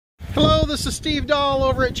this is Steve Dahl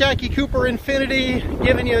over at Jackie Cooper Infiniti,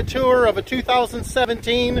 giving you a tour of a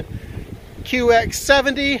 2017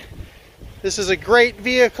 QX70. This is a great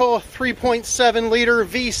vehicle, 3.7 liter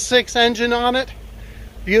V6 engine on it.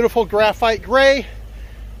 Beautiful graphite gray,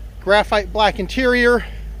 graphite black interior.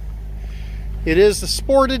 It is the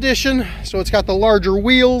Sport Edition, so it's got the larger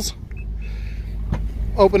wheels.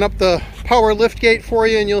 Open up the power lift gate for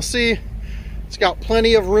you and you'll see it's got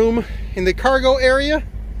plenty of room in the cargo area.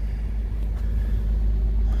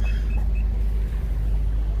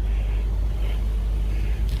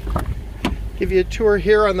 Give you a tour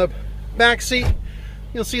here on the back seat.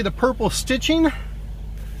 You'll see the purple stitching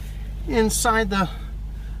inside the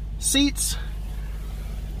seats,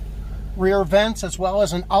 rear vents, as well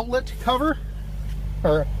as an outlet cover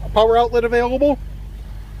or a power outlet available.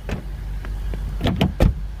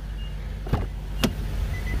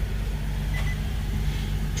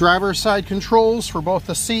 Driver's side controls for both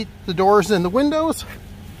the seat, the doors, and the windows.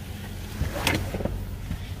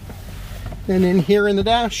 And in here in the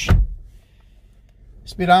dash,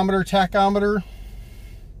 speedometer, tachometer,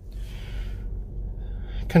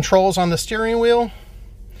 controls on the steering wheel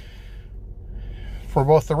for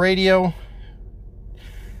both the radio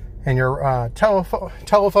and your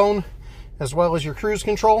telephone, as well as your cruise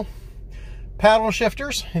control. Paddle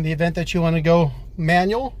shifters in the event that you want to go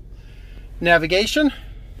manual. Navigation,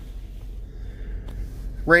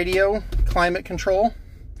 radio, climate control,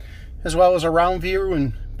 as well as around view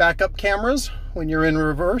and backup cameras when you're in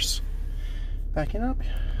reverse. Backing up,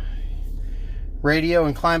 radio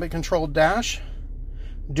and climate controlled dash,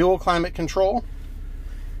 dual climate control,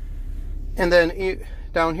 and then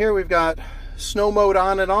down here we've got snow mode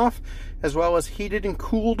on and off, as well as heated and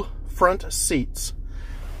cooled front seats.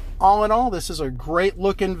 All in all, this is a great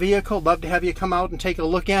looking vehicle. Love to have you come out and take a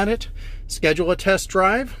look at it. Schedule a test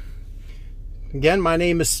drive. Again, my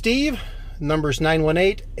name is Steve. Number's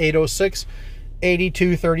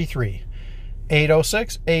 918-806-8233.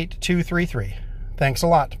 806-8233. Thanks a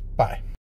lot. Bye.